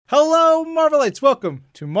Hello, Marvelites. Welcome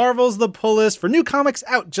to Marvel's The Pull List for new comics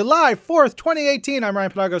out July 4th, 2018. I'm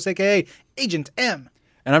Ryan Pedagos, a.k.a. Agent M.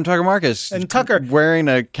 And I'm Tucker Marcus. And Tucker. Wearing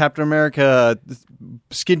a Captain America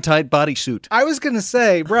skin-tight bodysuit. I was going to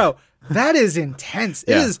say, bro, that is intense.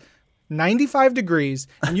 Yeah. It is 95 degrees,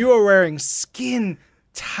 and you are wearing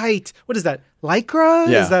skin-tight, what is that, lycra?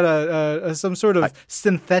 Yeah. Is that some sort of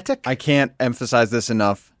synthetic? I can't emphasize this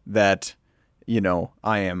enough that,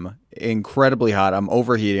 I am incredibly hot. I'm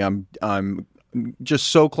overheating. I'm just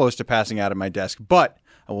so close to passing out at my desk. But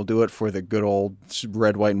I will do it for the good old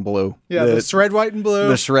red, white, and blue. Yeah, the shred, white, and blue.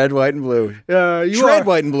 The shred, white, and blue.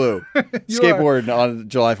 White, and blue. Skateboard on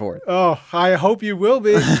July 4th. Oh, I hope you will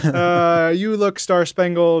be. You look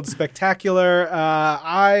star-spangled, spectacular.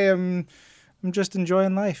 I'm just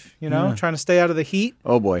enjoying life, trying to stay out of the heat.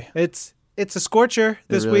 Oh, boy. It's a scorcher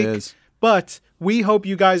this really week. Is. But we hope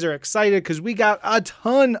you guys are excited because we got a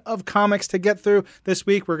ton of comics to get through this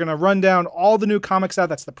week. We're going to run down all the new comics out.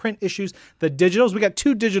 That's the print issues, the digitals. We got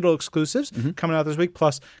 2 digital exclusives coming out this week,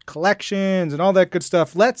 plus collections and all that good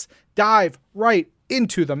stuff. Let's dive right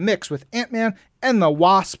into the mix with Ant-Man and the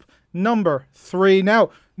Wasp number 3.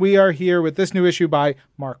 Now, we are here with this new issue by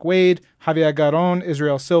Mark Waid, Javier Garrón,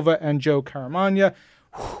 Israel Silva, and Joe Caramagna.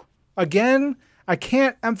 Again, I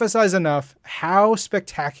can't emphasize enough how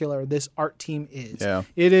spectacular this art team is. Yeah.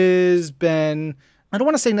 It has been, I don't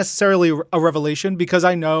want to say necessarily a revelation because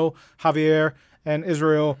I know Javier and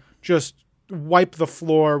Israel just wipe the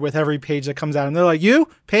floor with every page that comes out. And they're like, you,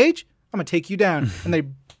 page, I'm going to take you down. And they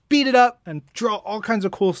beat it up and draw all kinds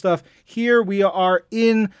of cool stuff. Here we are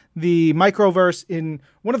in the microverse, in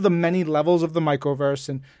one of the many levels of the microverse,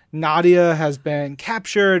 and Nadia has been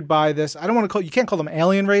captured by this, I don't want to call, you can't call them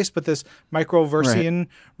alien race, but this microversian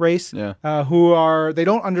race, they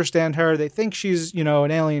don't understand her. They think she's, an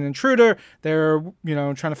alien intruder. They're,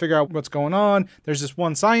 trying to figure out what's going on. There's this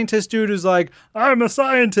one scientist dude who's like, I'm a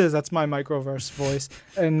scientist. That's my microverse voice.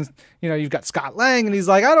 And, you've got Scott Lang, and he's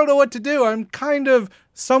like, I don't know what to do. I'm kind of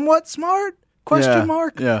somewhat smart. Question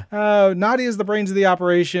mark. Yeah. Nadia is the brains of the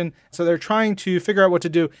operation. So they're trying to figure out what to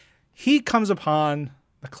do. He comes upon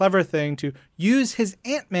a clever thing to use his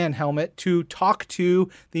Ant-Man helmet to talk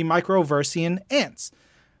to the microversian ants.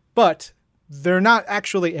 But they're not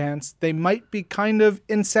actually ants. They might be kind of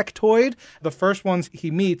insectoid. The first ones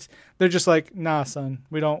he meets, they're just like, nah, son,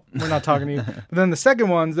 we're not talking to you. But then the second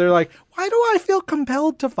ones, they're like, why do I feel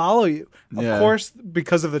compelled to follow you? Of course,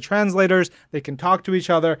 because of the translators, they can talk to each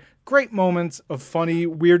other. Great moments of funny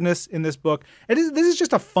weirdness in this book. This is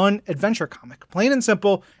just a fun adventure comic, plain and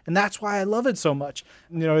simple, and that's why I love it so much.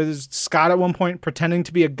 There's Scott at one point pretending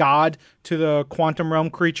to be a god to the quantum realm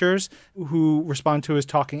creatures who respond to his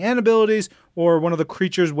talking ant abilities, or one of the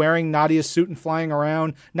creatures wearing Nadia's suit and flying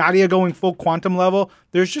around, Nadia going full quantum level.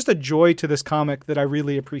 There's just a joy to this comic that I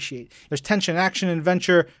really appreciate. There's tension, action,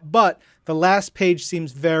 adventure, but the last page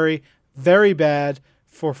seems very, very bad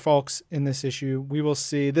for folks in this issue. We will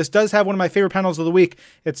see. This does have one of my favorite panels of the week.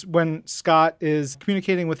 It's when Scott is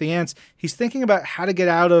communicating with the ants. He's thinking about how to get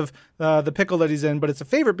out of the pickle that he's in, but it's a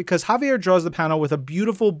favorite because Javier draws the panel with a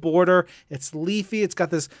beautiful border. It's leafy. It's got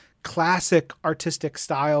this classic artistic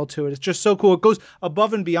style to it. It's just so cool. It goes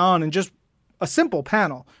above and beyond and just a simple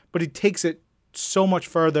panel, but he takes it so much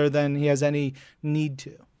further than he has any need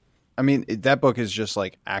to. I mean, that book is just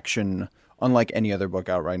like action unlike any other book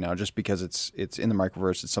out right now, just because it's in the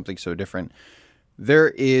microverse. It's something so different. There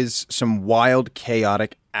is some wild,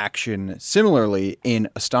 chaotic action similarly in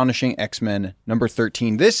Astonishing X-Men number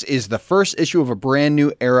 13. This is the first issue of a brand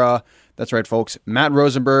new era. That's right, folks. Matt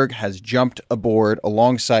Rosenberg has jumped aboard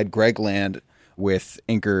alongside Greg Land with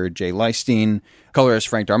inker Jay Leistein, colorist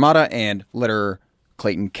Frank Darmada, and letterer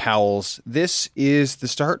Clayton Cowles. This is the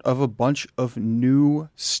start of a bunch of new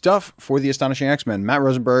stuff for the Astonishing X-Men. Matt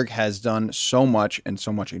Rosenberg has done so much and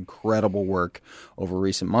so much incredible work over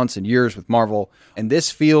recent months and years with Marvel. And this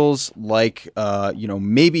feels like,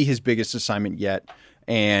 maybe his biggest assignment yet.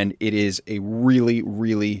 And it is a really,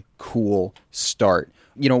 really cool start.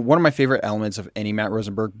 One of my favorite elements of any Matt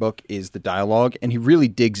Rosenberg book is the dialogue, and he really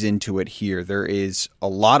digs into it here. There is a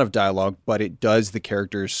lot of dialogue, but it does the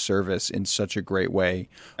characters service in such a great way.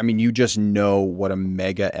 I mean, you just know what a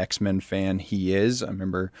mega X-Men fan he is. I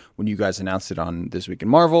remember when you guys announced it on This Week in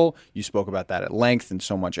Marvel, you spoke about that at length and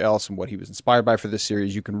so much else and what he was inspired by for this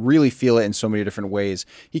series. You can really feel it in so many different ways.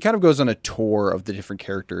 He kind of goes on a tour of the different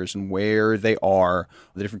characters and where they are,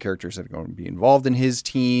 the different characters that are going to be involved in his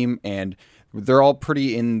team, and they're all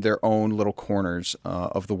pretty in their own little corners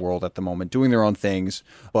of the world at the moment, doing their own things.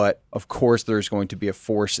 But, of course, there's going to be a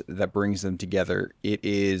force that brings them together. It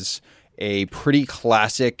is a pretty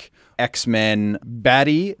classic X-Men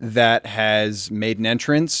baddie that has made an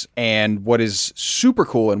entrance. And what is super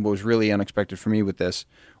cool and what was really unexpected for me with this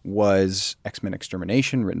was X-Men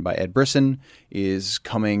Extermination, written by Ed Brisson, is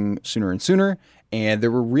coming sooner and sooner. And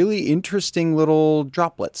there were really interesting little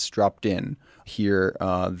droplets dropped in here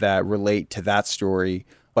that relate to that story.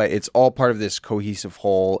 But it's all part of this cohesive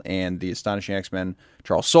whole, and the Astonishing X-Men,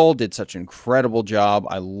 Charles Soule did such an incredible job.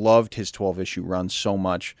 I loved his 12-issue run so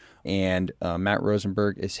much, and Matt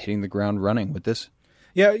Rosenberg is hitting the ground running with this.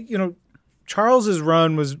 Yeah, Charles's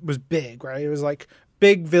run was big, right? It was like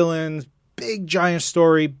big villains, big giant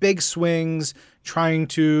story, big swings, trying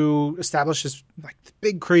to establish this like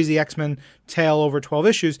big crazy X-Men tale over 12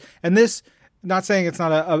 issues. And this, not saying it's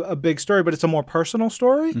not a big story, but it's a more personal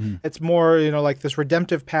story. Mm-hmm. It's more, like this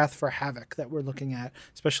redemptive path for Havoc that we're looking at,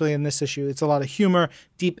 especially in this issue. It's a lot of humor,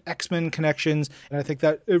 deep X-Men connections, and I think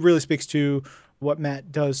that it really speaks to what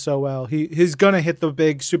Matt does so well. He's going to hit the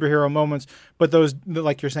big superhero moments, but those,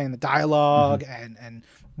 like you're saying, the dialogue and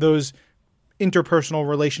those interpersonal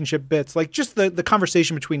relationship bits, like just the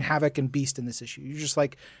conversation between Havoc and Beast in this issue. You're just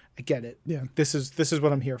like, I get it. Yeah, this is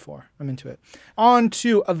what I'm here for. I'm into it. On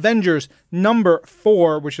to Avengers number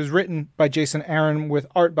 4, which is written by Jason Aaron with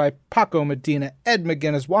art by Paco Medina, Ed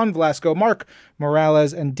McGuinness, Juan Velasco, Mark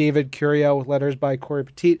Morales, and David Curiel with letters by Corey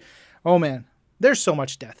Petit. Oh man, there's so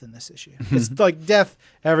much death in this issue. It's like death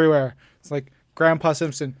everywhere. It's like Grandpa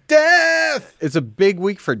Simpson, death! It's a big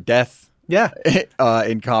week for death. Yeah.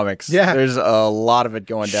 In comics. Yeah. There's a lot of it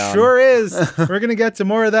going down. Sure is. We're going to get to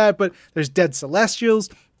more of that, but there's dead Celestials,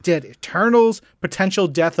 dead Eternals, potential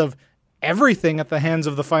death of everything at the hands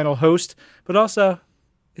of the final host, but also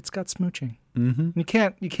it's got smooching. Mm-hmm.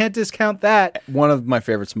 You can't discount that. One of my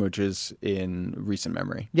favorite smooches in recent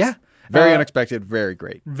memory. Yeah. Very unexpected, very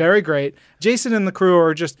great. Very great. Jason and the crew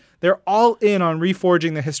are they're all in on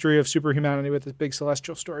reforging the history of superhumanity with this big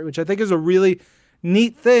Celestial story, which I think is a really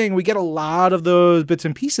neat thing. We get a lot of those bits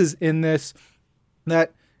and pieces in this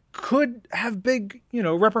that could have big,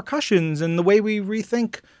 repercussions in the way we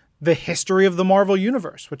rethink the history of the Marvel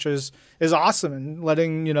Universe, which is awesome. And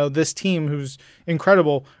letting, this team who's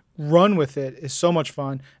incredible run with it is so much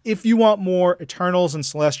fun. If you want more Eternals and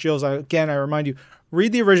Celestials, I remind you,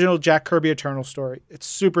 read the original Jack Kirby Eternal story. It's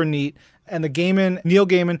super neat. And the Neil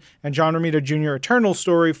Gaiman and John Romita Jr. Eternal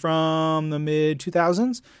story from the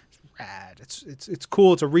mid-2000s, rad. It's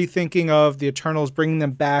cool. It's a rethinking of the Eternals, bringing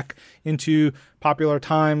them back into popular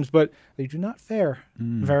times, but they do not fare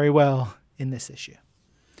very well in this issue.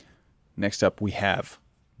 Next up, we have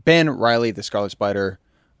Ben Reilly, the Scarlet Spider.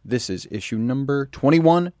 This is issue number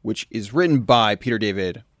 21, which is written by Peter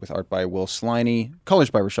David with art by Will Sliney, colors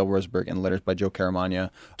by Rochelle Rosenberg, and letters by Joe Caramagna.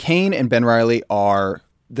 Kane and Ben Reilly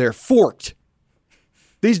they're forked.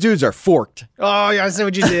 These dudes are forked. Oh, yeah, I see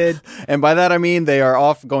what you did. And by that, I mean they are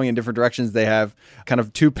off going in different directions. They have kind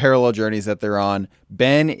of two parallel journeys that they're on.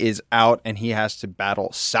 Ben is out and he has to battle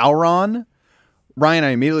Sauron. Ryan, I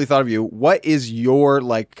immediately thought of you. What is your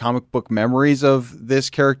comic book memories of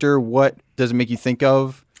this character? What does it make you think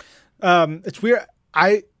of? It's weird.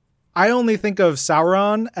 I only think of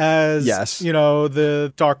Sauron as,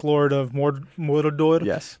 the Dark Lord of Mordor.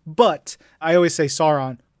 Yes. But I always say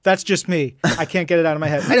Sauron. That's just me. I can't get it out of my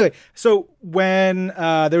head. Anyway, so when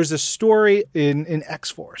there was a story in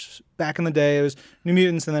X-Force, back in the day, it was New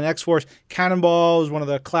Mutants and then X-Force. Cannonball was one of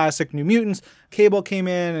the classic New Mutants. Cable came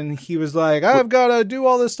in and he was like, I've got to do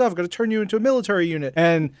all this stuff. I've got to turn you into a military unit.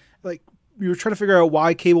 And we were trying to figure out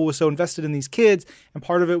why Cable was so invested in these kids. And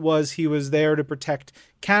part of it was he was there to protect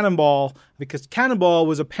Cannonball because Cannonball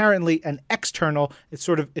was apparently an external. It's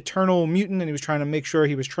sort of eternal mutant. And he was trying to make sure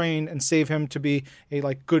he was trained and save him to be a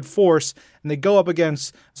good force. And they go up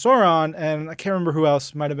against Sauron. And I can't remember who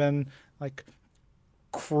else. Might have been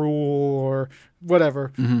Cruel or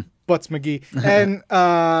whatever. Mm-hmm. Butts McGee. And,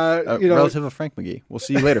 relative of Frank McGee. We'll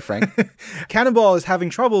see you later, Frank. Cannonball is having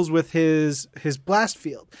troubles with his blast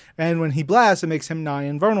field. And when he blasts, it makes him nigh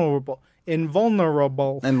invulnerable.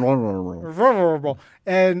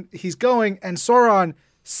 And he's going, and Sauron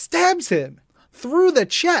stabs him through the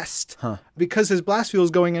chest because his blast field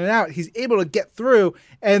is going in and out. He's able to get through.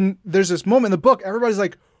 And there's this moment in the book, everybody's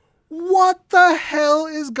like, what the hell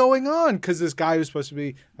is going on? Because this guy who's supposed to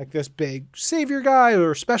be this big savior guy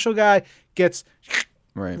or special guy gets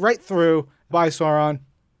right through by Sauron.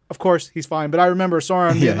 Of course, he's fine. But I remember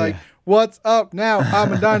Sauron being what's up now?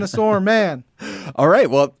 I'm a dinosaur man. All right.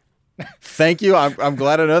 Well, thank you. I'm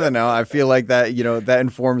glad to know that now. I feel like that, that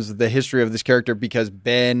informs the history of this character because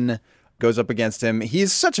Ben goes up against him.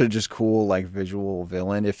 He's such a just cool, visual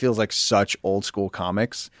villain. It feels like such old school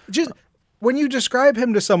comics. when you describe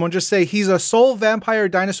him to someone, just say he's a soul vampire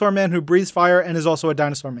dinosaur man who breathes fire and is also a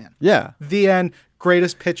dinosaur man. Yeah. The end.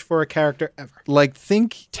 Greatest pitch for a character ever. Like,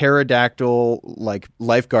 think pterodactyl, like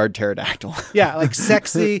lifeguard pterodactyl. Yeah, like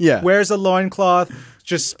sexy, Yeah. wears a loincloth,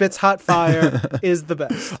 just spits hot fire, is the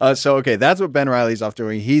best. Okay, that's what Ben Reilly's off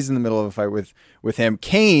doing. He's in the middle of a fight with him.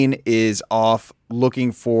 Kane is off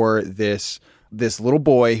looking for this little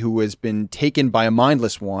boy who has been taken by a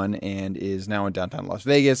mindless one and is now in downtown Las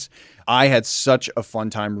Vegas. I had such a fun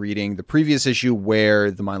time reading the previous issue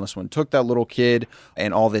where the mindless one took that little kid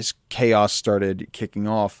and all this chaos started kicking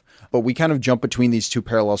off. But we kind of jump between these two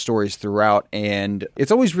parallel stories throughout, and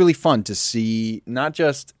it's always really fun to see not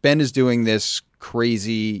just Ben is doing this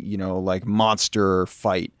crazy, like monster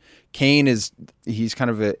fight. Kane he's kind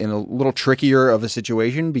of in a little trickier of a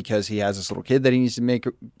situation because he has this little kid that he needs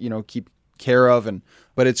to keep care of,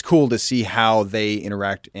 but it's cool to see how they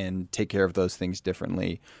interact and take care of those things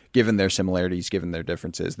differently, given their similarities, given their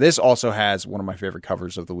differences. This also has one of my favorite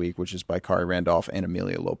covers of the week, which is by Kari Randolph and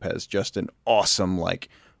Amelia Lopez. Just an awesome, like,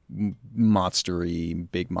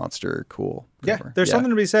 monstery, big monster, cool cover. Yeah, there's something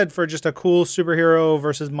to be said for just a cool superhero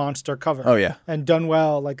versus monster cover. Oh, yeah. And done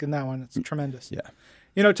well, like in that one. It's tremendous.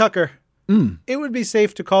 Yeah. Tucker, it would be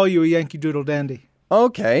safe to call you a Yankee Doodle dandy.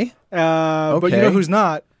 Okay. But you know who's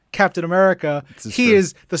not? Captain America. He true.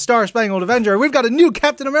 is the Star-Spangled Avenger. We've got a new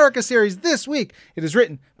Captain America series this week. It is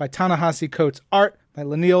written by Ta-Nehisi Coates, art by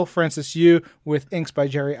Lanil Francis Yu, with inks by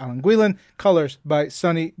Jerry Allen Guilin, colors by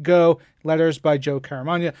Sonny Go, letters by Joe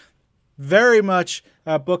Caramagna. Very much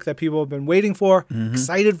a book that people have been waiting for,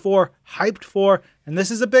 excited for, hyped for, and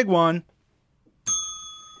this is a big one.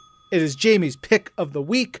 It is Jamie's pick of the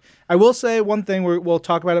week. I will say one thing, we'll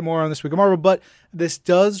talk about it more on This Week of Marvel, but this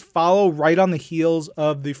does follow right on the heels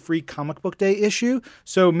of the free Comic Book Day issue.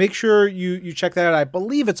 So make sure you check that out. I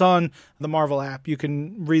believe it's on the Marvel app. You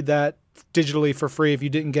can read that digitally for free if you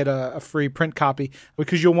didn't get a free print copy,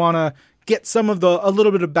 because you'll want to get a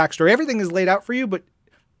little bit of backstory. Everything is laid out for you, but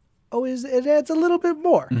it adds a little bit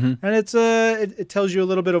more. And it tells you a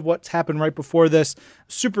little bit of what's happened right before this.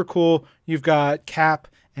 Super cool. You've got Cap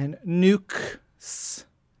and Nukes.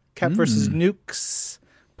 Cap versus Nukes,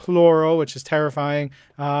 plural, which is terrifying.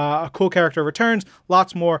 A cool character returns.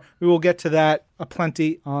 Lots more. We will get to that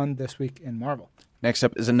aplenty on This Week in Marvel. Next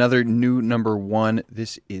up is another new number one.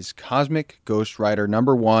 This is Cosmic Ghost Rider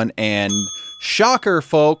number one. And shocker,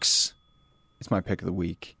 folks, it's my pick of the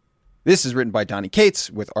week. This is written by Donny Cates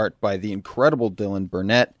with art by the incredible Dylan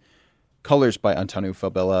Burnett, colors by Antonio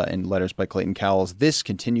Fabella, and letters by Clayton Cowles. This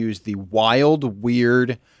continues the wild,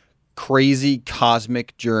 weird, crazy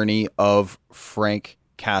cosmic journey of Frank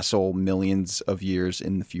Castle millions of years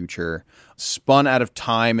in the future, spun out of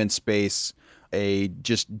time and space, a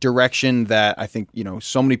just direction that I think,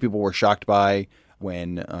 so many people were shocked by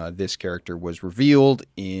when this character was revealed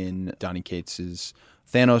in Donny Cates'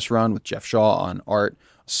 Thanos run with Jeff Shaw on art.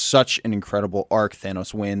 Such an incredible arc.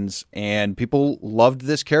 Thanos wins, and people loved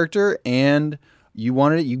this character, and you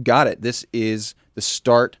wanted it, you got it. This is the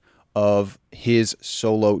start of his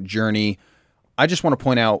solo journey. I just want to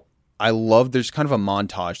point out, there's kind of a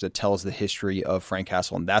montage that tells the history of Frank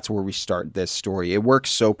Castle, and that's where we start this story. It works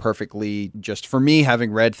so perfectly, just for me,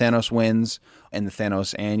 having read Thanos Wins and the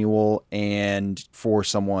Thanos Annual, and for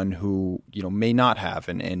someone who, may not have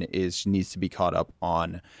and needs to be caught up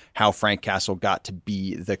on how Frank Castle got to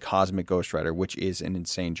be the Cosmic Ghost Rider, which is an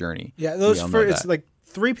insane journey. Yeah, it's like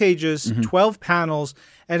 3 pages, 12 panels,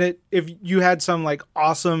 and if you had some like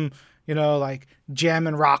awesome, like jam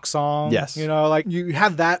and rock song. Yes. Like you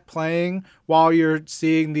have that playing while you're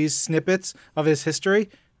seeing these snippets of his history.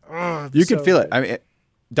 You can feel it. I mean,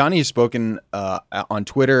 Donnie has spoken on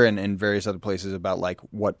Twitter and various other places about like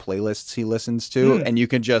what playlists he listens to. And you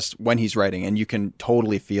can when he's writing, and you can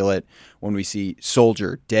totally feel it when we see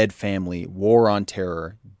Soldier, Dead Family, War on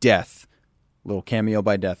Terror, Death, little cameo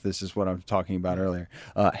by Death. This is what I was talking about earlier.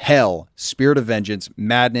 Hell, Spirit of Vengeance,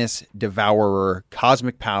 Madness, Devourer,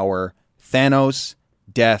 Cosmic Power, Thanos,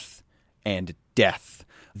 Death, and Death.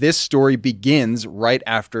 This story begins right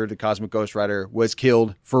after the Cosmic Ghost Rider was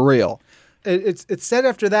killed for real. It's set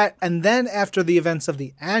after that, and then after the events of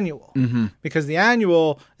the Annual, because the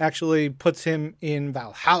Annual actually puts him in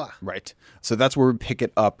Valhalla. Right. So that's where we pick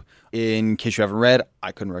it up. In case you haven't read,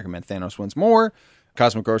 I couldn't recommend Thanos Wins more.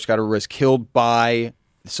 Cosmic Ghost Rider was killed by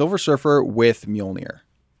the Silver Surfer with Mjolnir.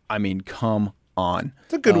 I mean, come on.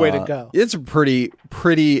 It's a good way to go. It's a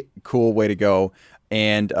pretty cool way to go.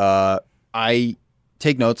 And I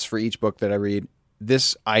take notes for each book that I read.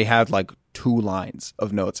 This, I had like 2 lines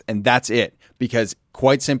of notes, and that's it. Because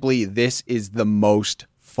quite simply, this is the most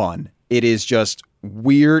fun. It is just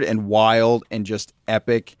weird and wild and just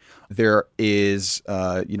epic. There is,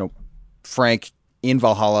 Frank in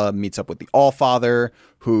Valhalla meets up with the Allfather,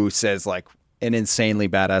 who says like an insanely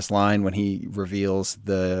badass line when he reveals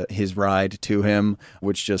his ride to him,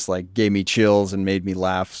 which just like gave me chills and made me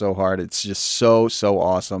laugh so hard. It's just so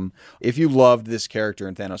awesome. If you loved this character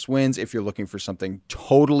in Thanos Wins, if you're looking for something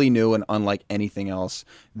totally new and unlike anything else,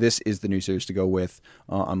 this is the new series to go with.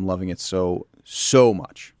 I'm loving it so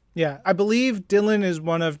much. Yeah, I believe Dylan is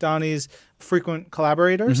one of Donnie's frequent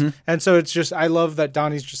collaborators. And so it's just, I love that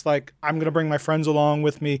Donnie's just like, I'm going to bring my friends along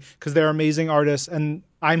with me because they're amazing artists and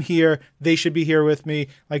I'm here. They should be here with me,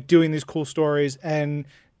 like doing these cool stories. And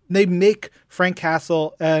they make Frank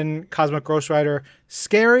Castle and Cosmic Ghost Rider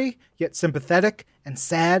scary, yet sympathetic and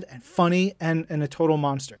sad and funny and a total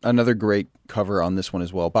monster. Another great cover on this one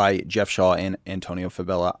as well by Jeff Shaw and Antonio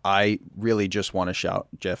Fabela. I really just want to shout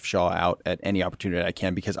Jeff Shaw out at any opportunity I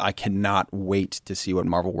can because I cannot wait to see what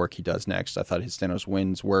Marvel work he does next. I thought his Thanos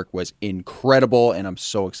Wins work was incredible, and I'm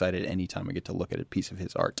so excited anytime I get to look at a piece of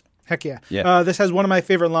his art. Heck yeah. This has one of my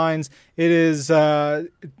favorite lines. It is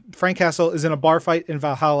Frank Castle is in a bar fight in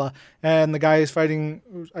Valhalla, and the guy is fighting.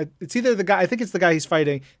 It's either the guy, I think it's the guy he's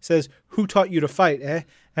fighting, says, "Who taught you to fight, eh?"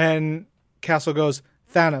 And Castle goes,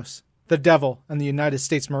 "Thanos, the devil, and the United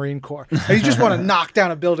States Marine Corps." And you just want to knock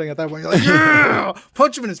down a building at that point. You're like, yeah!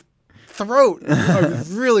 Punch him in his throat. I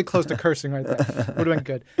was really close to cursing right there. Would have been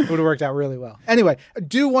good. It would have worked out really well. Anyway, I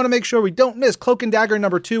do want to make sure we don't miss Cloak and Dagger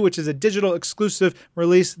 #2, which is a digital exclusive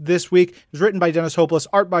release this week. It was written by Dennis Hopeless,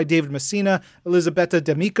 art by David Messina, Elisabetta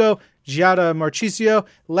D'Amico, Giada Marchisio,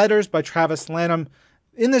 letters by Travis Lanham.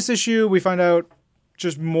 In this issue, we find out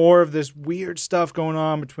just more of this weird stuff going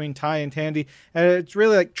on between Ty and Tandy. And it's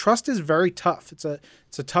really like trust is very tough. It's a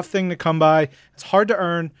tough thing to come by. It's hard to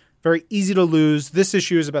earn. Very easy to lose. This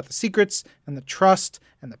issue is about the secrets and the trust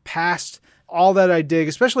and the past, all that I dig,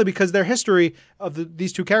 especially because their history of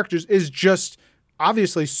these two characters is just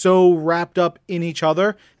obviously so wrapped up in each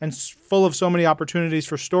other and full of so many opportunities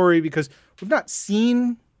for story because we've not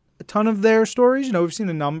seen a ton of their stories. You know, we've seen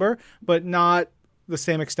a number, but not the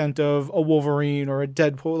same extent of a Wolverine or a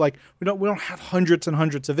Deadpool. Like we don't have hundreds and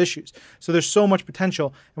hundreds of issues. So there's so much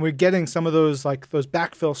potential, and we're getting some of those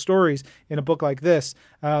backfill stories in a book like this.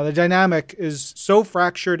 The dynamic is so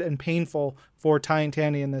fractured and painful for Ty and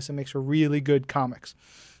Tandy in this. It makes for really good comics.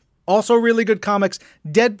 Also really good comics,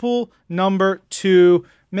 Deadpool #2.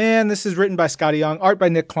 Man, this is written by Scotty Young, art by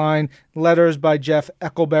Nick Klein, letters by Jeff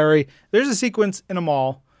Eckelberry. There's a sequence in a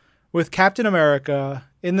mall with Captain America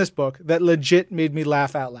in this book that legit made me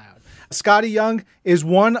laugh out loud. Scotty Young is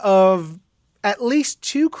one of at least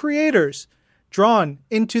 2 creators drawn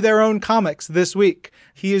into their own comics this week.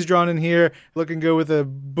 He is drawn in here looking good with a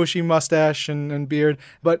bushy mustache and beard.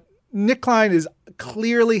 But Nick Klein is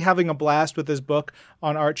clearly having a blast with this book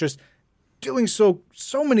on art, just doing so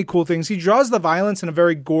many cool things. He draws the violence in a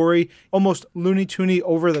very gory, almost Looney Toony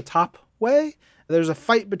over the top way. There's a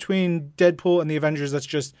fight between Deadpool and the Avengers that's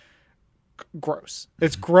just gross.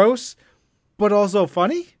 It's gross, but also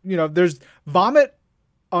funny. You know, there's vomit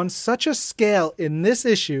on such a scale in this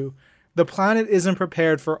issue. The planet isn't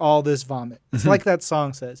prepared for all this vomit. It's like that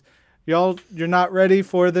song says. You're not ready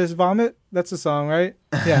for this vomit? That's the song, right?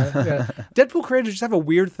 Yeah. Deadpool creators just have a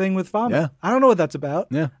weird thing with vomit. Yeah. I don't know what that's about.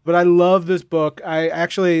 Yeah. But I love this book. I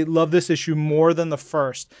actually love this issue more than the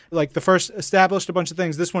first. Like the first established a bunch of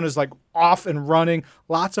things. This one is like off and running.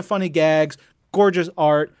 Lots of funny gags. Gorgeous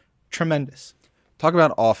art. Tremendous. Talk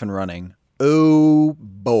about off and running. Oh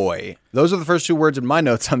boy. Those are the first 2 words in my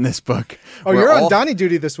notes on this book. Oh, you're on Donnie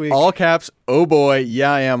duty this week. All caps. Oh boy.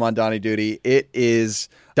 Yeah, I am on Donnie duty. It is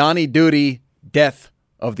Donnie Duty, Death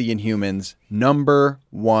of the Inhumans,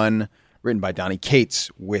 #1, written by Donnie Cates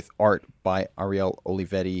with art by Ariel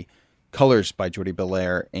Olivetti, colors by Jordi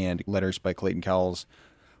Belair, and letters by Clayton Cowles.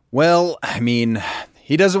 Well, I mean,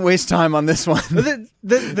 he doesn't waste time on this one. The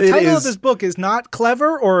title of this book is not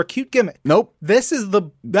clever or a cute gimmick. Nope.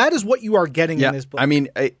 That is what you are getting in this book. I mean,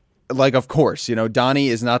 of course, Donnie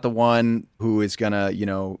is not the one who is going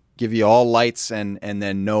to, give you all lights and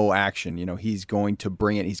then no action. He's going to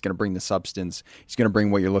bring it. He's going to bring the substance. He's going to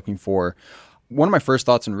bring what you're looking for. One of my first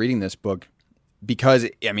thoughts in reading this book, because,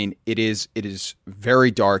 it is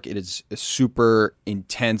very dark. It is super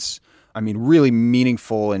intense. Really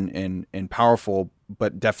meaningful and powerful,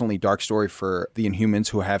 but definitely dark story for the Inhumans,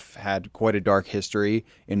 who have had quite a dark history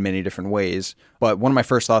in many different ways. But one of my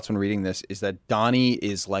first thoughts when reading this is that Donnie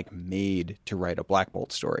is like made to write a Black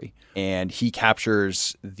Bolt story. And he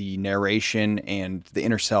captures the narration and the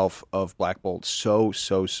inner self of Black Bolt so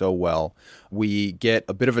well. We get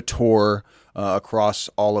a bit of a tour across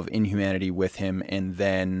all of Inhumanity with him, and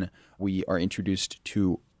then we are introduced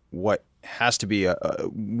to what has to be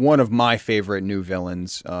one of my favorite new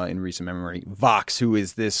villains in recent memory, Vox, who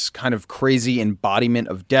is this kind of crazy embodiment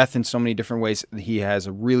of death in so many different ways. He has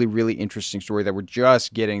a really, really interesting story that we're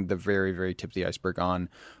just getting the very, very tip of the iceberg on.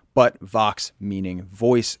 But Vox, meaning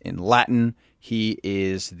voice in Latin, he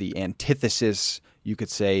is the antithesis, you could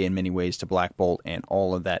say, in many ways to Black Bolt, and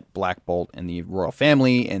all of that Black Bolt and the royal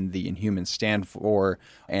family and the Inhumans stand for.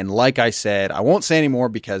 And like I said, I won't say anymore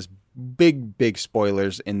because big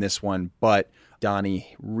spoilers in this one, but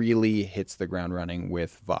Donnie really hits the ground running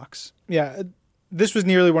with Vox. Yeah, this was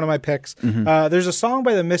nearly one of my picks. There's a song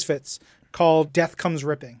by the Misfits called Death Comes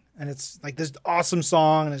Ripping, and it's like this awesome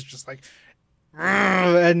song, and it's just like,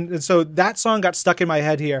 and so that song got stuck in my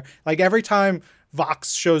head here. Like every time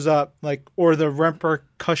Vox shows up, like, or the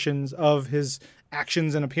repercussions of his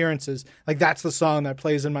actions and appearances, like that's the song that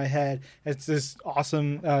plays in my head. It's this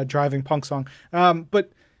awesome driving punk song.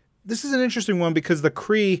 But this is an interesting one because the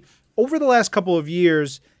Kree, over the last couple of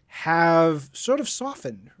years, have sort of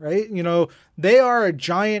softened, right? You know, they are a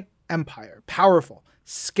giant empire, powerful,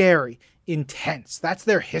 scary, intense. That's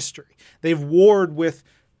their history. They've warred with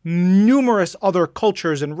numerous other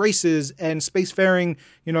cultures and races and spacefaring,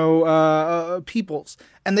 peoples,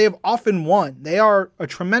 and they have often won. They are a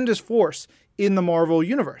tremendous force in the Marvel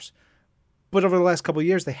universe. But over the last couple of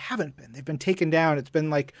years, they haven't been. They've been taken down. It's been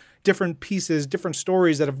like different pieces, different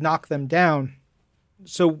stories that have knocked them down.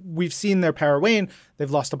 So we've seen their power wane.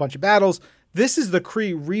 They've lost a bunch of battles. This is the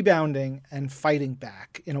Kree rebounding and fighting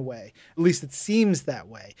back in a way. At least it seems that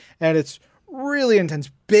way. And it's really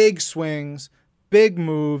intense. Big swings, big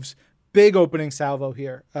moves, big opening salvo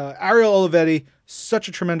here. Ariel Olivetti, such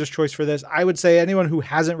a tremendous choice for this. I would say anyone who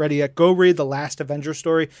hasn't read it yet, go read The Last Avenger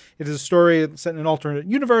story. It is a story set in an alternate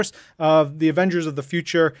universe of the Avengers of the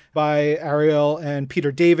future by Ariel and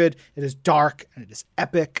Peter David. It is dark and it is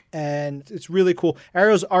epic and it's really cool.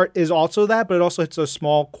 Ariel's art is also that, but it also hits those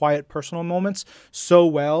small, quiet, personal moments so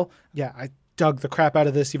well. Yeah, I dug the crap out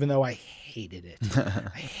of this, even though I hated it.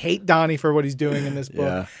 I hate Donnie for what he's doing in this book.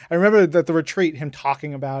 Yeah. I remember that the retreat, him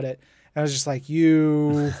talking about it, and I was just like,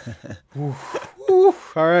 you. All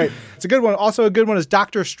right. It's a good one. Also a good one is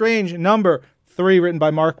Doctor Strange number 3, written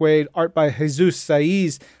by Mark Waid, art by Jesus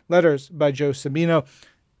Saiz, letters by Joe Sabino.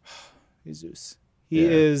 Jesus. He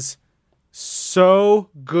is so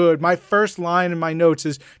good. My first line in my notes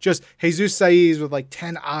is just Jesus Saiz with like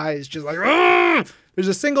 10 eyes, just like, Argh! There's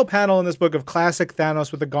a single panel in this book of classic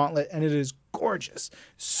Thanos with a gauntlet, and it is gorgeous.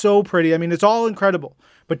 So pretty. I mean, it's all incredible.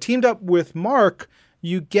 But teamed up with Mark,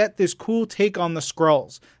 you get this cool take on the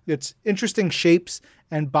Skrulls. It's interesting shapes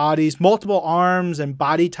and bodies, multiple arms and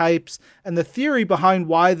body types, and the theory behind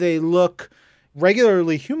why they look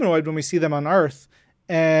regularly humanoid when we see them on Earth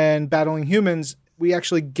and battling humans. We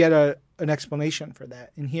actually get an explanation for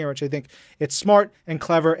that in here, which I think it's smart and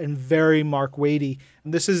clever and very Mark Waid-y.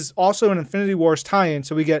 And this is also an Infinity Wars tie-in,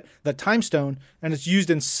 so we get the Time Stone, and it's used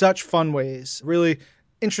in such fun ways. Really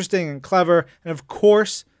interesting and clever. And of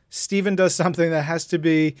course, Steven does something that has to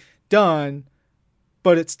be done,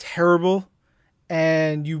 but it's terrible,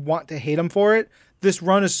 and you want to hate him for it. This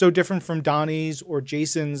run is so different from Donnie's or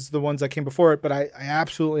Jason's, the ones that came before it, but I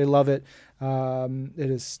absolutely love it.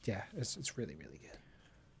 It's really, really good.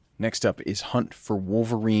 Next up is Hunt for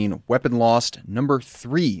Wolverine, Weapon Lost, number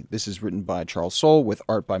 3. This is written by Charles Soule with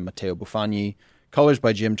art by Matteo Buffagni, colors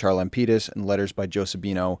by Jim Charlampides, and letters by Joe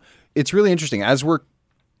Sabino. It's really interesting. As we're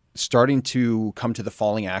starting to come to the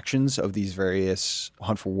falling actions of these various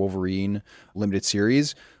Hunt for Wolverine limited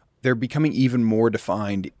series, they're becoming even more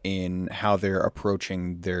defined in how they're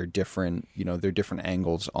approaching their different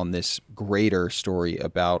angles on this greater story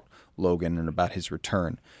about Logan and about his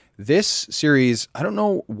return. This series, I don't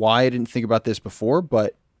know why I didn't think about this before,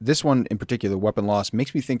 but this one in particular, Weapon Lost,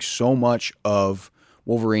 makes me think so much of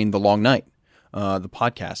Wolverine: The Long Night, the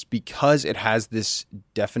podcast, because it has this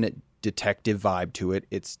definite detective vibe to it.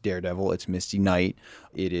 It's Daredevil, it's Misty Knight,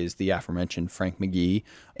 it is the aforementioned Frank McGee,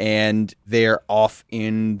 and they're off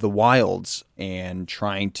in the wilds and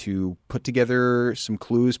trying to put together some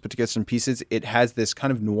clues, put together some pieces. It has this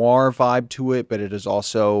kind of noir vibe to it, but it is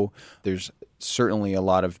also, there's certainly a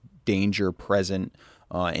lot of danger present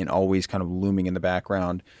and always kind of looming in the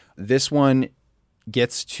background. This one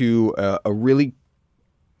gets to a really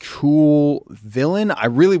cool villain. I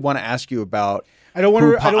really want to ask you about I don't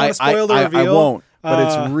want to spoil the reveal. I won't, but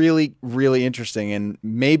it's really, really interesting. And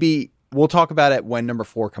maybe we'll talk about it when number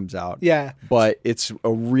 4 comes out. Yeah. But it's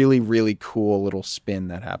a really, really cool little spin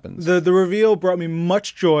that happens. The reveal brought me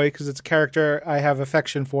much joy because it's a character I have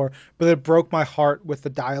affection for, but it broke my heart with the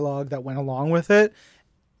dialogue that went along with it.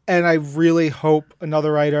 And I really hope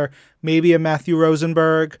another writer, maybe a Matthew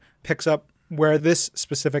Rosenberg, picks up where this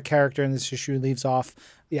specific character in this issue leaves off.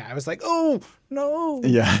 Yeah, I was like, oh, no.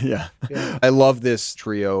 Yeah. I love this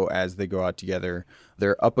trio as they go out together.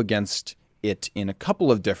 They're up against it in a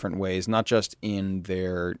couple of different ways, not just in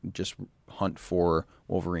their just hunt for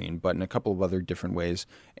Wolverine, but in a couple of other different ways.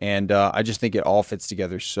 And I just think it all fits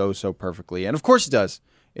together so perfectly. And of course it does.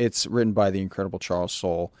 It's written by the incredible Charles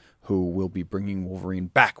Soule, who will be bringing Wolverine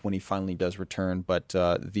back when he finally does return. But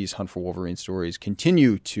these Hunt for Wolverine stories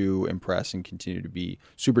continue to impress and continue to be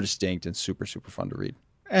super distinct and super fun to read.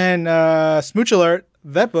 And smooch alert,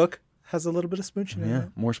 that book has a little bit of smooching in it. Yeah,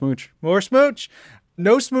 more smooch. More smooch.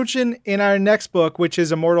 No smooching in our next book, which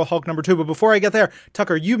is Immortal Hulk number 2. But before I get there,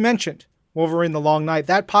 Tucker, you mentioned Wolverine the Long Night.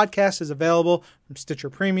 That podcast is available from Stitcher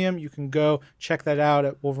Premium. You can go check that out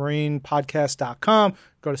at wolverinepodcast.com.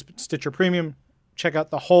 Go to Stitcher Premium. Check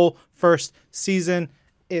out the whole first season.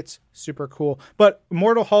 It's super cool. But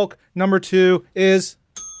Immortal Hulk number 2 is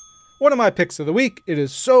one of my picks of the week. It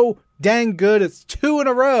is so dang good. It's 2 in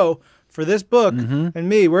a row for this book and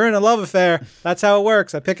me. We're in a love affair. That's how it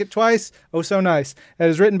works. I pick it twice. Oh, so nice. It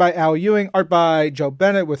is written by Al Ewing, art by Joe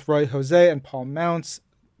Bennett with Roy Jose and Paul Mounts.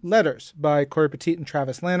 Letters by Corey Petit and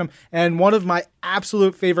Travis Lanham. And one of my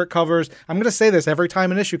absolute favorite covers, I'm going to say this every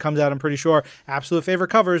time an issue comes out, I'm pretty sure, absolute favorite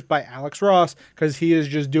covers by Alex Ross, because he is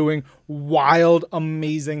just doing wild,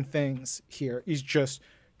 amazing things here. He's just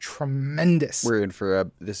tremendous. We're in for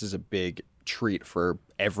this is a big treat for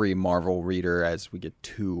every Marvel reader as we get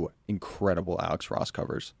 2 incredible Alex Ross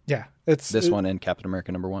covers. Yeah. This one and Captain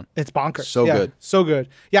America number 1. It's bonkers. So good. So good.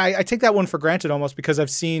 Yeah, I take that one for granted almost because I've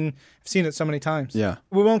seen it so many times. Yeah.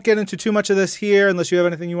 We won't get into too much of this here unless you have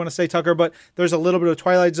anything you want to say, Tucker, but there's a little bit of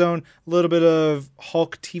Twilight Zone, a little bit of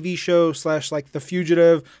Hulk TV show / like The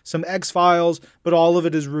Fugitive, some X-Files, but all of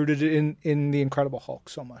it is rooted in the Incredible Hulk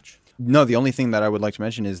so much. No, the only thing that I would like to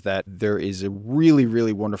mention is that there is a really,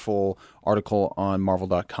 really wonderful article on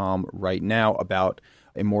Marvel.com right now about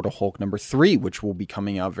Immortal Hulk number 3, which will be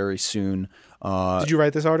coming out very soon. Did you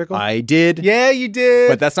write this article? I did. Yeah, you did.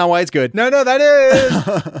 But that's not why it's good. No, that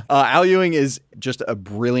is. Al Ewing is just a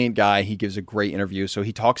brilliant guy. He gives a great interview. So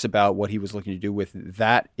he talks about what he was looking to do with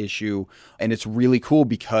that issue. And it's really cool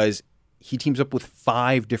because he teams up with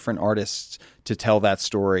 5 different artists to tell that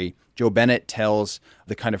story. Joe Bennett tells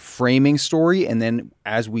the kind of framing story, and then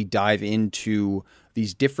as we dive into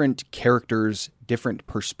these different characters, different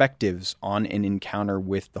perspectives on an encounter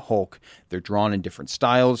with the Hulk, they're drawn in different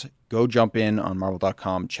styles. Go jump in on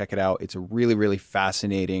Marvel.com, check it out. It's a really, really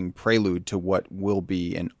fascinating prelude to what will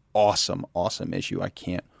be an awesome, awesome issue. I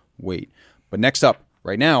can't wait. But next up,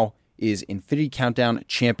 right now, is Infinity Countdown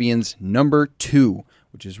Champions number 2,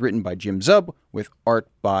 which is written by Jim Zub with art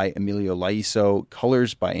by Emilio Laiso,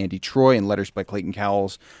 colors by Andy Troy, and letters by Clayton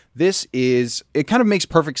Cowles. It kind of makes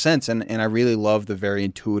perfect sense, and I really love the very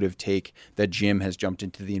intuitive take that Jim has jumped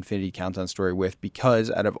into the Infinity Countdown story with, because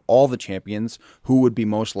out of all the champions, who would be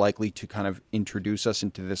most likely to kind of introduce us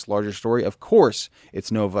into this larger story? Of course, it's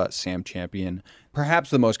Nova Sam Champion,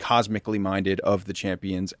 perhaps the most cosmically minded of the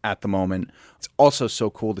champions at the moment. It's also so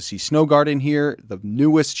cool to see Snowguard in here, the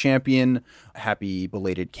newest champion. Happy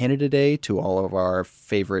belated Canada Day to all of our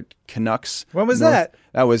favorite Canucks. When was that?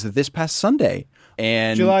 That was this past Sunday.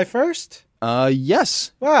 And July 1st?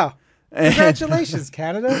 Yes. Wow. Congratulations,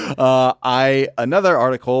 Canada. Another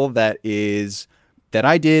article that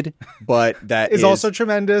I did, but that is also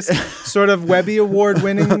tremendous. Sort of Webby Award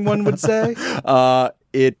winning, one would say.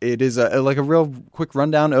 It is a real quick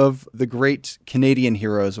rundown of the great Canadian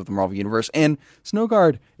heroes of the Marvel Universe. And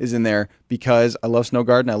Snowguard is in there because I love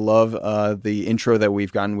Snowguard and I love the intro that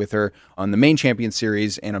we've gotten with her on the main Champion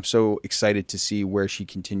series. And I'm so excited to see where she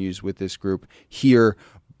continues with this group here.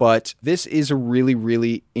 But this is a really,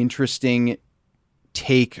 really interesting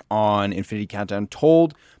take on Infinity Countdown,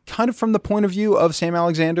 told kind of from the point of view of Sam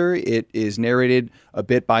Alexander. It is narrated a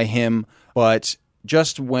bit by him, but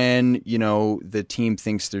just when, the team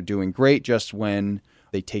thinks they're doing great, just when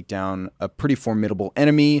they take down a pretty formidable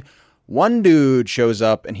enemy, one dude shows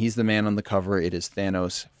up and he's the man on the cover. It is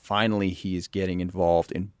Thanos. Finally, he is getting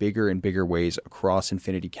involved in bigger and bigger ways across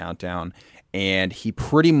Infinity Countdown, and he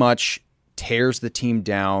pretty much tears the team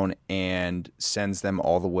down and sends them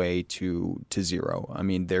all the way to zero. I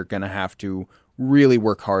mean, they're going to have to really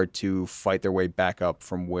work hard to fight their way back up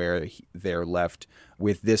from where they're left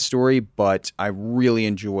with this story. But I really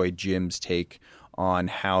enjoy Jim's take on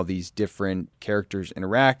how these different characters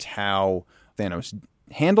interact, how Thanos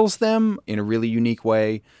handles them in a really unique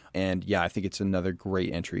way. And yeah, I think it's another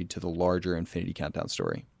great entry to the larger Infinity Countdown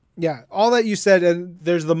story. Yeah, all that you said, and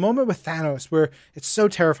there's the moment with Thanos where it's so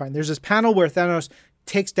terrifying. There's this panel where Thanos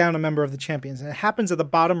takes down a member of the Champions, and it happens at the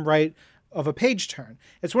bottom right of a page turn.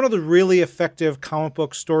 It's one of the really effective comic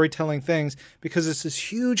book storytelling things because it's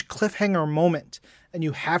this huge cliffhanger moment, and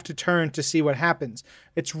you have to turn to see what happens.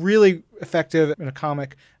 It's really effective in a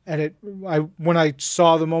comic, and when I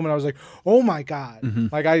saw the moment, I was like, oh my God. Mm-hmm.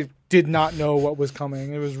 Like, I did not know what was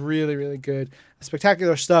coming. It was really, really good.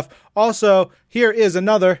 Spectacular stuff. Also, here is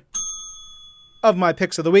another of my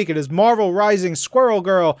picks of the week. It is Marvel Rising Squirrel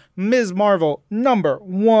Girl, Ms. Marvel,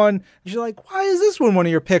 #1. And you're like, why is this one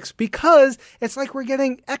of your picks? Because it's like we're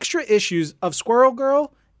getting extra issues of Squirrel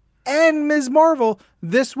Girl and Ms. Marvel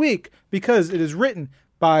this week because it is written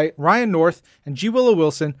by Ryan North and G. Willow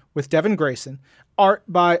Wilson with Devin Grayson. Art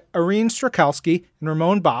by Irene Strakowski and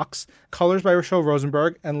Ramon Box. Colors by Rochelle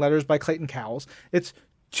Rosenberg and letters by Clayton Cowles. It's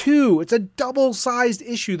a double-sized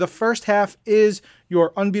issue. The first half is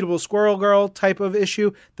your Unbeatable Squirrel Girl type of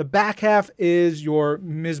issue. The back half is your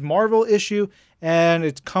Ms. Marvel issue, and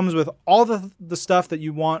it comes with all the stuff that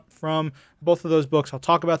you want from both of those books. I'll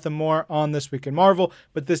talk about them more on This Week in Marvel,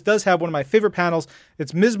 but this does have one of my favorite panels.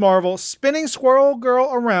 It's Ms. Marvel spinning Squirrel Girl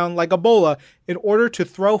around like a bola in order to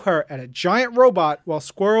throw her at a giant robot while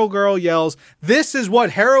Squirrel Girl yells, "This is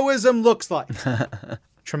what heroism looks like."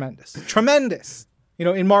 Tremendous. Tremendous. You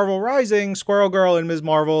know, in Marvel Rising, Squirrel Girl and Ms.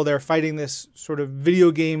 Marvel, they're fighting this sort of video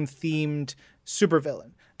game themed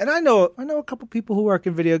supervillain. And I know a couple people who work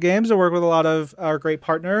in video games. I work with a lot of our great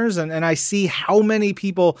partners, and I see how many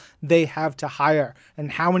people they have to hire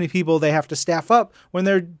and how many people they have to staff up when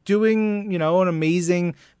they're doing, an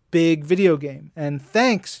amazing big video game. And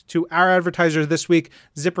thanks to our advertiser this week,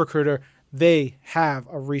 ZipRecruiter, they have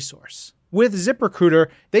a resource. With ZipRecruiter,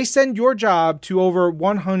 they send your job to over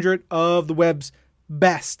 100 of the web's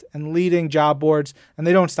best and leading job boards, and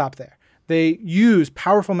they don't stop there. They use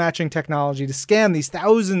powerful matching technology to scan these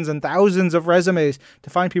thousands and thousands of resumes to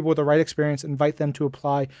find people with the right experience and invite them to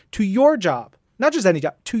apply to your job. Not just any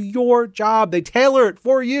job, to your job. They tailor it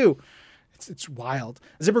for you. It's wild.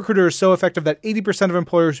 ZipRecruiter is so effective that 80% of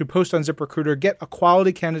employers who post on ZipRecruiter get a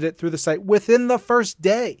quality candidate through the site within the first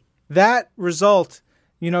day. That result,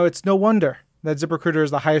 it's no wonder that ZipRecruiter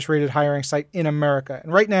is the highest rated hiring site in America.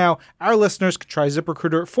 And right now, our listeners can try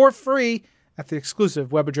ZipRecruiter for free at the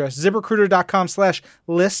exclusive web address,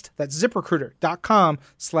 ZipRecruiter.com/list. That's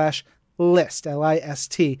ZipRecruiter.com/list,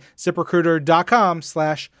 L-I-S-T,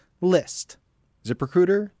 ZipRecruiter.com/list.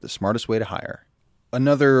 ZipRecruiter, the smartest way to hire.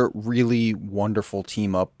 Another really wonderful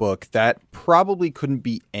team-up book that probably couldn't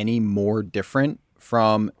be any more different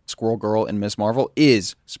from Squirrel Girl and Ms. Marvel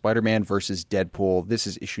is Spider-Man vs. Deadpool. This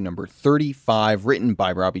is issue number 35, written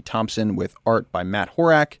by Robbie Thompson with art by Matt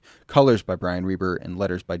Horak, colors by Brian Reber, and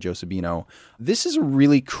letters by Joe Sabino. This is a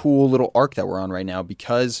really cool little arc that we're on right now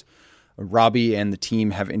because Robbie and the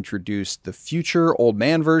team have introduced the future old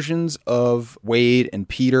man versions of Wade and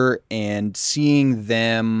Peter, and seeing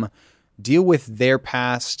them deal with their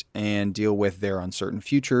past and deal with their uncertain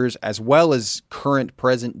futures, as well as current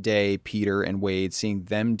present day Peter and Wade, seeing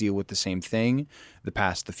them deal with the same thing, the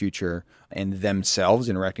past, the future, and themselves,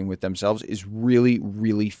 interacting with themselves, is really,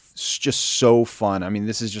 really just so fun. I mean,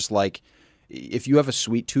 this is just like, if you have a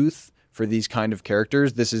sweet tooth for these kind of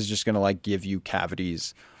characters, this is just going to give you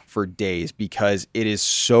cavities for days because it is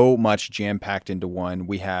so much jam-packed into one.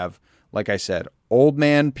 We have, like I said, old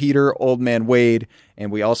man Peter, old man Wade,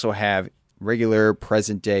 and we also have regular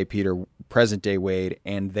present day Peter, present day Wade,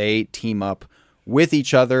 and they team up with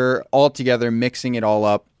each other all together, mixing it all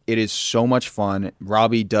up. It is so much fun.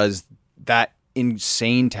 Robbie does that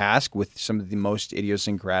insane task with some of the most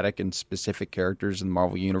idiosyncratic and specific characters in the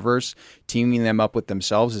Marvel Universe. Teaming them up with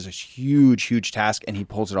themselves is a huge, huge task, and he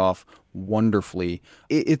pulls it off wonderfully.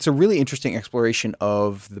 It's a really interesting exploration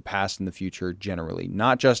of the past and the future generally,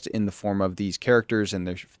 not just in the form of these characters and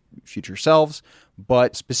their future selves,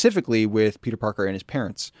 but specifically with Peter Parker and his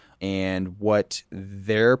parents and what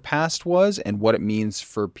their past was and what it means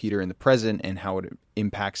for Peter in the present and how it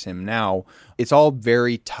impacts him now. It's all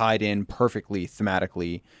very tied in perfectly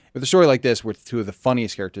thematically. With a story like this, with two of the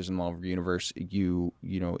funniest characters in the Marvel Universe,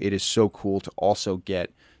 it is so cool to also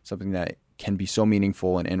get something that can be so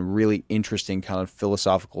meaningful and really interesting kind of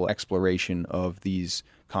philosophical exploration of these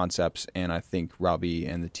concepts. And I think Robbie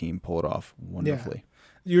and the team pull it off wonderfully.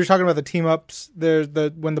 You were talking about the team ups.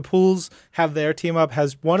 When the pools have their team up,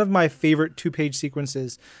 has one of my favorite 2-page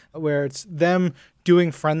sequences where it's them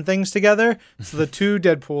doing friend things together. So the two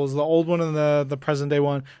Deadpools, the old one and the present day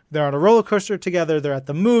one, they're on a roller coaster together. They're at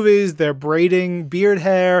the movies. They're braiding beard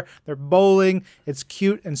hair. They're bowling. It's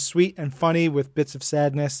cute and sweet and funny with bits of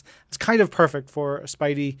sadness. It's kind of perfect for a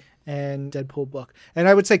Spidey and Deadpool book. And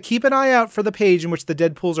I would say keep an eye out for the page in which the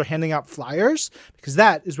Deadpools are handing out flyers, because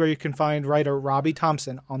that is where you can find writer Robbie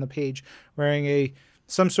Thompson on the page wearing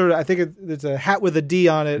some sort of, I think it's a hat with a D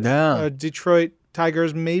on it. Yeah. Detroit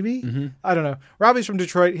Tigers, maybe? Mm-hmm. I don't know. Robbie's from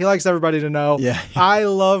Detroit. He likes everybody to know. Yeah. I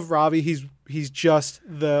love Robbie. He's just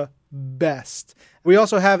the best. We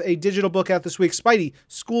also have a digital book out this week, Spidey,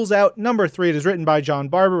 School's Out, #3. It is written by John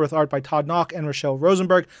Barber with art by Todd Nauck and Rochelle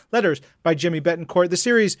Rosenberg. Letters by Jimmy Betancourt. The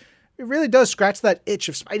series, it really does scratch that itch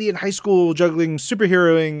of Spidey in high school, juggling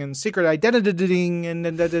superheroing and secret identity.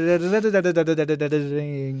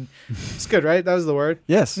 It's good, right? That was the word.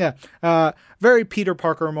 Yes. Yeah. Very Peter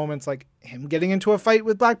Parker moments, like him getting into a fight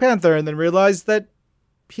with Black Panther and then realized that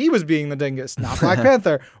he was being the dingus, not Black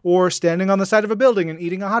Panther, or standing on the side of a building and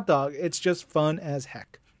eating a hot dog. It's just fun as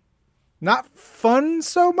heck. Not fun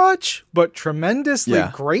so much, but tremendously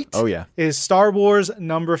great. Oh, yeah. Is Star Wars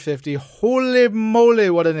 #50. Holy moly,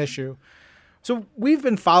 what an issue. So we've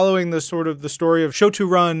been following the story of Show to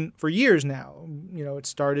Run for years now. You know, it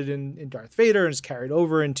started in Darth Vader and is carried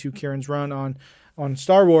over into Kieran's run on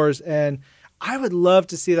Star Wars. And I would love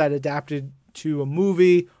to see that adapted to a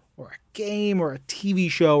movie or a game or a TV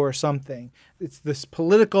show or something. It's this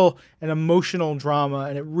political and emotional drama,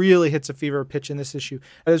 and it really hits a fever pitch in this issue.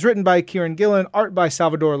 It is written by Kieran Gillen, art by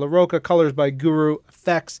Salvador LaRocca, colors by Guru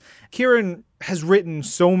Effects. Kieran has written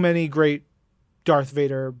so many great Darth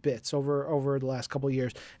Vader bits over the last couple of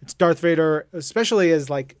years. It's Darth Vader, especially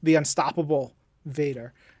as like the unstoppable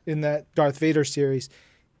Vader in that Darth Vader series.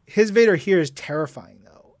 His Vader here is terrifying,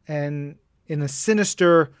 though, and in a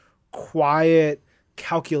sinister, quiet,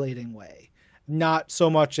 calculating way. Not so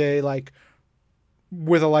much a like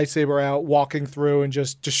with a lightsaber out, walking through and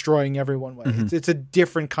just destroying everyone way. Mm-hmm. It's a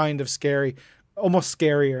different kind of scary, almost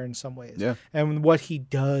scarier in some ways. Yeah. And what he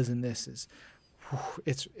does in this is,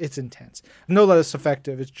 it's intense. No less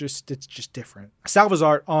effective. It's just different. Salva's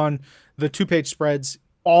art on the 2-page spreads,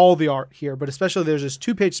 all the art here, but especially there's this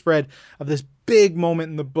 2-page spread of this big moment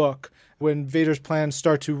in the book when Vader's plans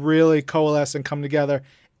start to really coalesce and come together.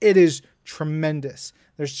 It is tremendous.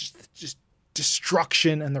 There's just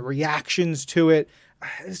destruction and the reactions to it.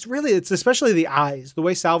 It's especially the eyes, the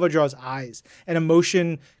way Salva draws eyes and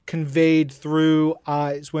emotion conveyed through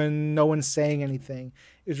eyes when no one's saying anything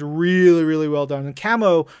is really, really well done. And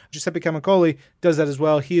Giuseppe Camicoli does that as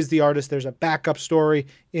well. He is the artist. There's a backup story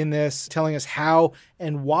in this telling us how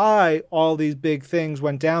and why all these big things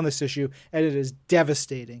went down this issue, and it is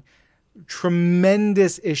devastating.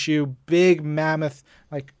 Tremendous issue, big mammoth,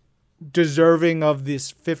 like deserving of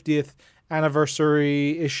this 50th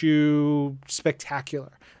anniversary issue,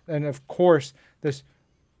 spectacular. And of course, this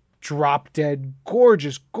drop dead,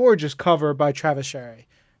 gorgeous, gorgeous cover by Travis Sherry.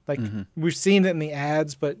 Like we've seen it in the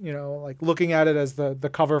ads, but you know, like looking at it as the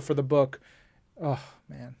cover for the book, oh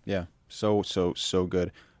man. Yeah. So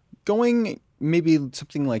good. Going maybe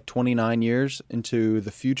something like 29 years into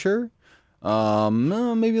the future,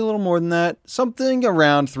 maybe a little more than that, something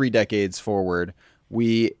around 3 decades forward,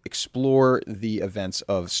 we explore the events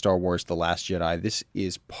of Star Wars The Last Jedi. This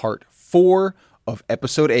is part 4 of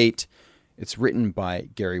episode 8. It's written by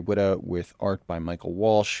Gary Whitta with art by Michael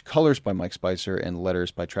Walsh, colors by Mike Spicer, and letters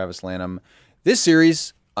by Travis Lanham. This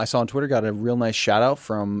series, I saw on Twitter, got a real nice shout out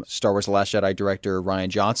from Star Wars The Last Jedi director Rian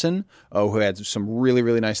Johnson, who had some really,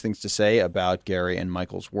 really nice things to say about Gary and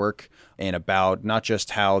Michael's work and about not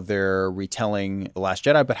just how they're retelling The Last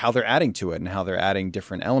Jedi, but how they're adding to it and how they're adding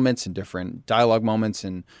different elements and different dialogue moments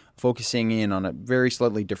and focusing in on a very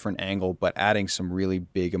slightly different angle, but adding some really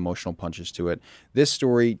big emotional punches to it. This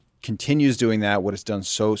story continues doing that, what it's done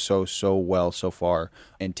so well so far,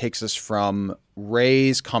 and takes us from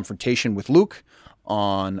Rey's confrontation with Luke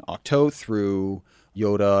on Octo through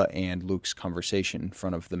Yoda and Luke's conversation in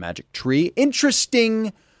front of the magic tree.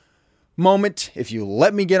 Interesting moment. If you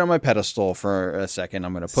let me get on my pedestal for a second,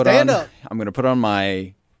 I'm going to put on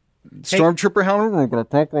my Stormtrooper helmet. I'm going to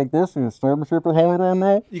talk like this and Stormtrooper helmet on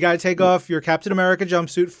now. You got to take off your Captain America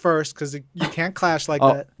jumpsuit first because you can't clash like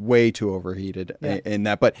that. Way too overheated in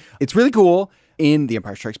that. But it's really cool. In The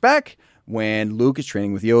Empire Strikes Back, when Luke is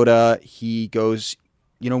training with Yoda, he goes,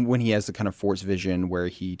 you know, when he has the kind of Force vision where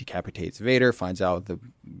he decapitates Vader, finds out the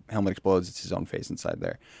helmet explodes, it's his own face inside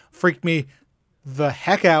there. Freaked me the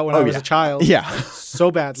heck out when I was a child. Yeah.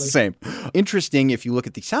 So badly. Same. Interesting, if you look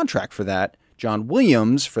at the soundtrack for that, John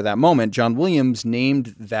Williams, for that moment, John Williams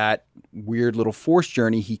named that weird little Force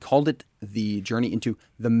journey, he called it the journey into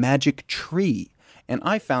the magic tree. And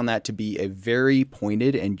I found that to be a very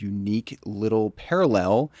pointed and unique little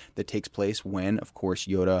parallel that takes place when, of course,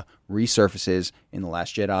 Yoda resurfaces in The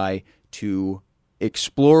Last Jedi to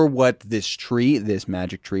explore what this tree, this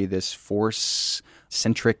magic tree, this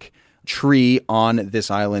Force-centric tree on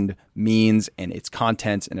this island means and its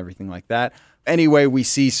contents and everything like that. Anyway, we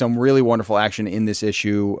see some really wonderful action in this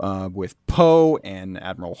issue with Poe and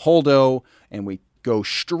Admiral Holdo, and we go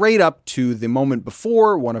straight up to the moment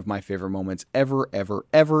before, one of my favorite moments ever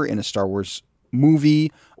in a Star Wars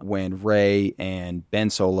movie, when Rey and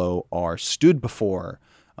Ben Solo are stood before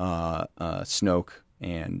Snoke,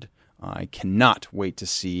 and I cannot wait to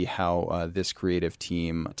see how this creative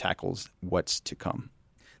team tackles what's to come.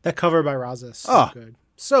 That cover by Raza is so good.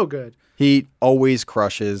 So good. He always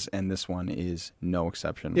crushes, and this one is no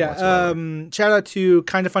exception whatsoever. Shout out to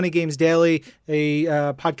Kinda Funny Games Daily, a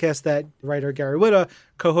podcast that writer Gary Whitta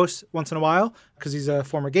co-hosts once in a while because he's a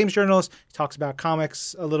former games journalist. He talks about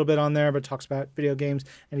comics a little bit on there, but talks about video games,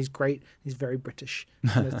 and he's great. He's very British.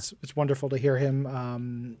 And it's wonderful to hear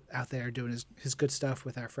him out there doing his good stuff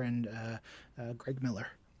with our friend Greg Miller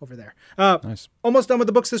over there. Nice. Almost done with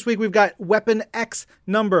the books this week. We've got Weapon X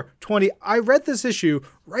number 20. I read this issue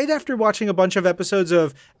right after watching a bunch of episodes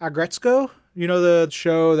of Agretzko. You know, the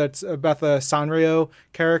show that's about the Sanrio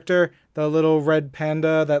character, the little red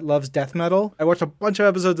panda that loves death metal. I watched a bunch of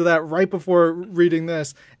episodes of that right before reading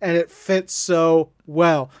this, and it fits so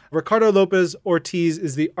well. Ricardo Lopez Ortiz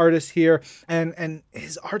is the artist here, and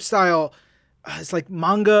his art style, it's like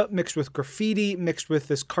manga mixed with graffiti, mixed with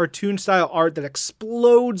this cartoon-style art that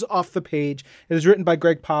explodes off the page. It is written by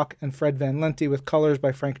Greg Pak and Fred Van Lente with colors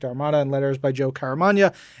by Frank D'Armata and letters by Joe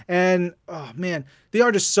Caramagna. And, oh, man, the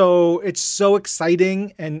art is so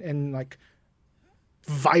exciting and like,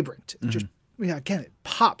 vibrant. It just, again, it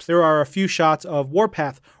pops. There are a few shots of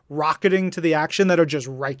Warpath rocketing to the action that are just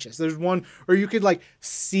righteous. There's one where you could, like,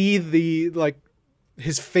 see the, like,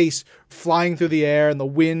 his face flying through the air and the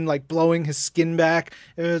wind like blowing his skin back.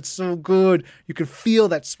 And it's so good. You can feel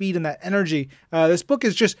that speed and that energy. This book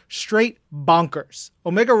is just straight bonkers.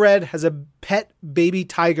 Omega Red has a pet baby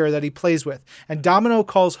tiger that he plays with, and Domino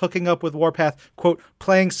calls hooking up with Warpath, quote,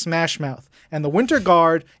 playing Smash Mouth. And the Winter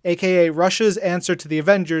Guard, aka Russia's answer to the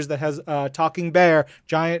Avengers that has a talking bear,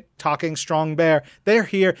 giant talking strong bear, they're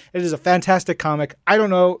here. It is a fantastic comic. I don't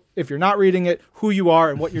know if you're not reading it, who you are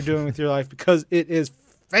and what you're doing with your life, because it is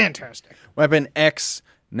fantastic. Weapon X,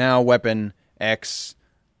 now Weapon X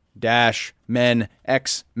dash Men,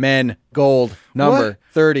 X-Men Gold, number What?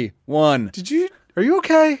 31. Are you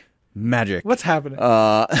okay? Magic. What's happening?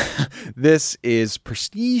 This is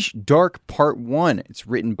Prestige Dark Part 1. It's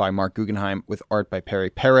written by Mark Guggenheim with art by Perry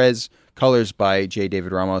Perez, colors by J.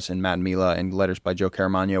 David Ramos and Matt Mila, and letters by Joe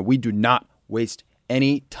Caramagna. We do not waste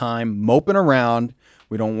any time moping around.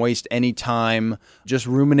 We don't waste any time just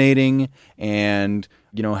ruminating and,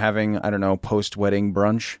 having, post-wedding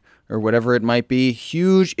brunch or whatever it might be.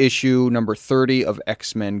 Huge issue, number 30 of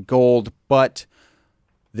X-Men Gold, but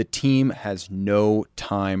the team has no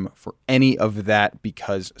time for any of that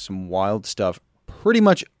because some wild stuff pretty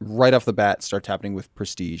much right off the bat starts happening with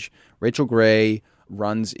Prestige. Rachel Gray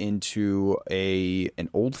runs into an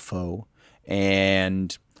old foe,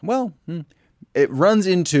 and, it runs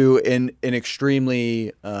into an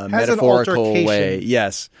extremely metaphorical way.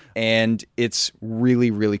 Yes. And it's really,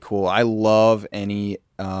 really cool. I love any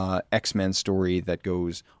X-Men story that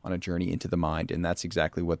goes on a journey into the mind, and that's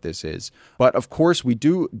exactly what this is. But of course, we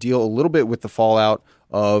do deal a little bit with the fallout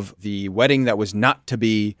of the wedding that was not to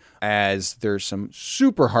be, as there's some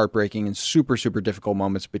super heartbreaking and super, super difficult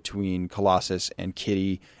moments between Colossus and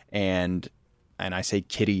Kitty, and I say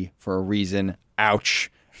Kitty for a reason.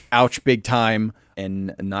 Ouch big time,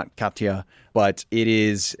 and not Katya. But it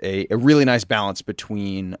is a really nice balance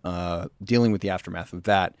between dealing with the aftermath of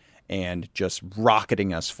that and just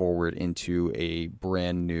rocketing us forward into a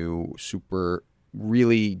brand new, super,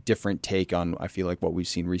 really different take on, I feel like, what we've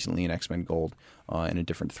seen recently in X-Men Gold, and a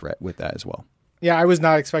different threat with that as well. Yeah, I was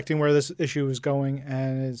not expecting where this issue was going,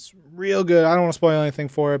 and it's real good. I don't want to spoil anything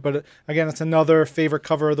for it, but again, it's another favorite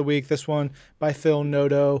cover of the week. This one by Phil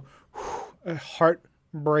Noto.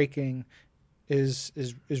 Heartbreaking is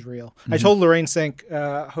real. Mm-hmm. I told Lorraine Sink,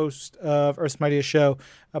 host of Earth's Mightiest Show,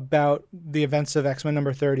 about the events of X-Men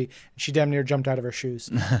number 30. And she damn near jumped out of her shoes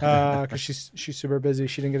because she's super busy.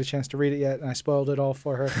 She didn't get a chance to read it yet, and I spoiled it all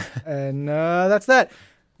for her. And that's that.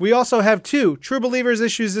 We also have 2 True Believers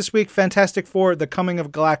issues this week. Fantastic Four, The Coming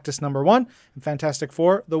of Galactus #1, and Fantastic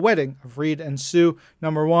Four, The Wedding of Reed and Sue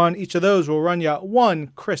 #1. Each of those will run you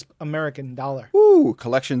 $1 crisp American dollar. Woo!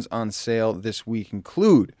 Collections on sale this week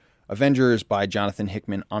include Avengers by Jonathan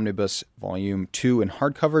Hickman Omnibus Volume 2 in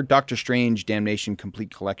hardcover, Doctor Strange Damnation Complete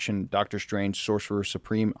Collection, Doctor Strange Sorcerer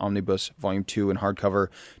Supreme Omnibus Volume 2 in hardcover,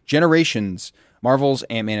 Generations, Marvel's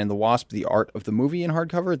Ant-Man and the Wasp, The Art of the Movie in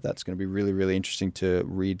hardcover. That's going to be really, really interesting to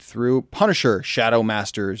read through. Punisher, Shadow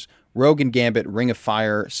Masters, Rogue and Gambit, Ring of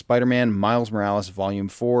Fire, Spider-Man, Miles Morales Volume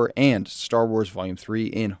 4, and Star Wars Volume 3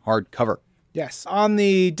 in hardcover. Yes. On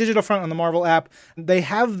the digital front on the Marvel app, they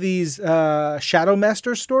have these Shadow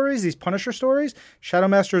Master stories, these Punisher stories. Shadow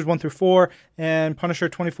Masters 1 through 4 and Punisher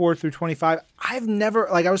 24 through 25. I've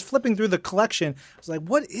never, I was flipping through the collection. I was like,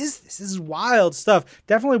 what is this? This is wild stuff.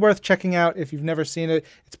 Definitely worth checking out if you've never seen it.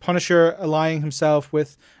 It's Punisher allying himself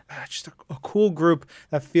with just a cool group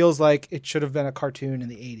that feels like it should have been a cartoon in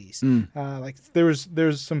the 80s.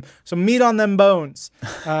 There's some meat on them bones.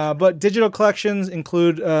 But digital collections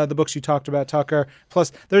include the books you talked about, Tucker.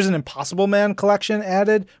 Plus, there's an Impossible Man collection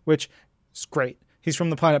added, which is great. He's from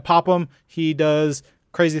the planet Popham. He does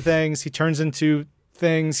crazy things. He turns into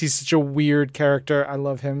things. He's such a weird character. I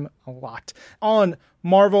love him a lot. On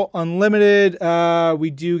Marvel Unlimited, we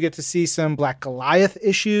do get to see some Black Goliath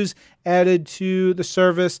issues added to the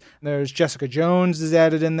service. There's Jessica Jones is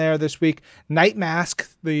added in there this week. Night Mask,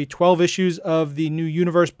 the 12 issues of the New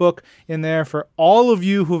Universe book in there for all of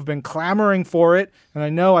you who have been clamoring for it. And I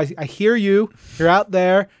know I hear you. You're out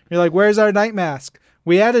there. You're like, where's our Night Mask?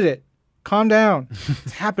 We added it. Calm down.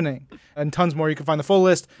 It's happening. And tons more. You can find the full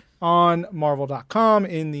list on Marvel.com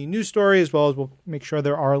in the news story, as well as we'll make sure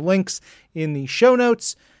there are links in the show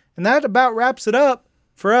notes. And that about wraps it up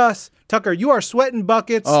for us. Tucker, you are sweating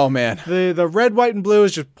buckets. Oh, man. The red, white, and blue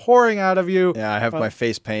is just pouring out of you. Yeah, I have my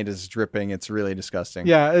face paint is dripping. It's really disgusting.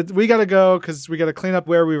 Yeah, we got to go because we got to clean up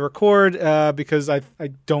where we record because I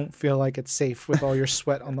don't feel like it's safe with all your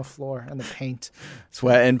sweat on the floor and the paint.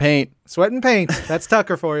 Sweat and paint. Sweat and paint. That's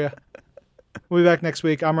Tucker for you. We'll be back next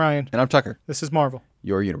week. I'm Ryan. And I'm Tucker. This is Marvel.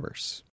 Your universe.